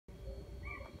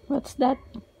What's that?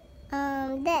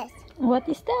 This. What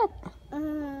is that?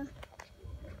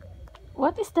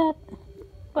 What is that?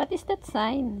 What is that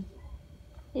sign?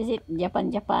 Is it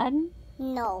Japan, Japan?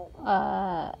 No.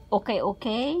 Okay,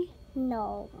 okay?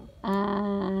 No.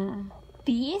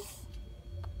 Peace?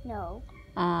 No.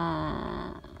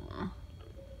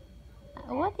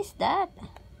 What is that?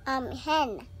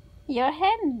 Hen. Your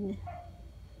hand.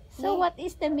 So Yes. what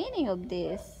is the meaning of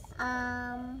this?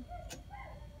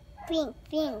 Pink.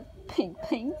 Pink,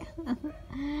 pink.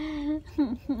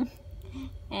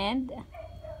 And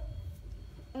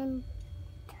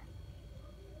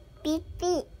Beat.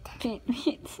 pink,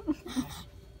 pink.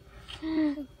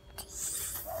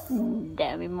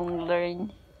 Dami mong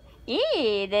learn.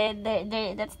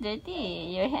 That's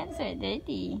dirty. Your hands are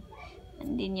dirty.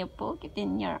 And then you poke it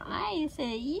in your eyes.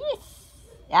 Yes.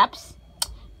 Yaps.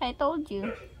 I told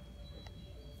you.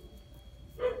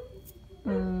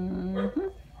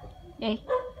 Hey.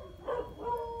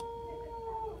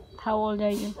 How old are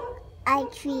you? I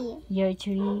 3. You're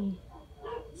 3.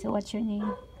 So what's your name?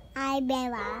 I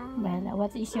Bella. Bella.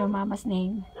 What is your mama's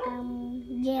name?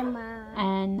 Gemma.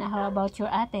 And how about your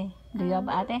ate? Do you have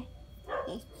ate?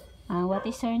 Yes. What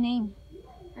is her name?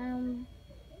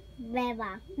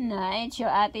 Bella. No, it's your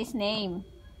ate's name.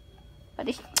 What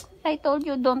is? I told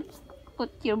you don't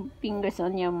put your fingers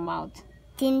on your mouth.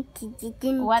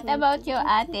 What about your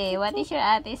ate? What is your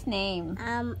ate's name?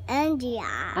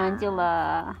 Angela.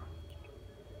 Angela.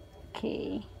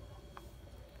 Okay.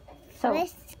 So,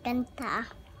 Let's kanta.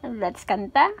 let's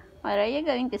kanta. What are you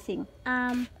going to sing?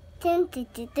 Tin.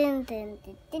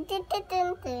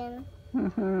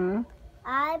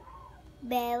 I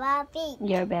Bella Pig.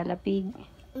 Your Bella Pig.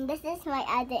 And this is my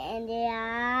other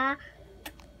Andrea.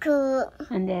 Cool.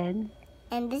 And then,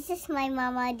 And this is my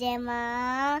mama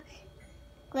Gemma.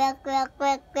 Quack.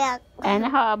 and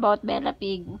how about Bella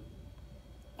Pig?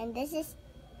 And this is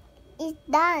it's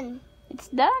done. It's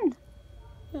done.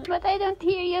 But I don't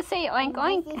hear you say oink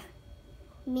And this oink. is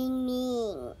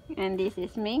Ming. And this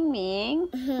is Ming Ming.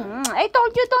 I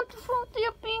told you don't put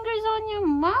your fingers on your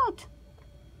mouth.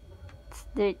 It's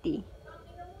dirty.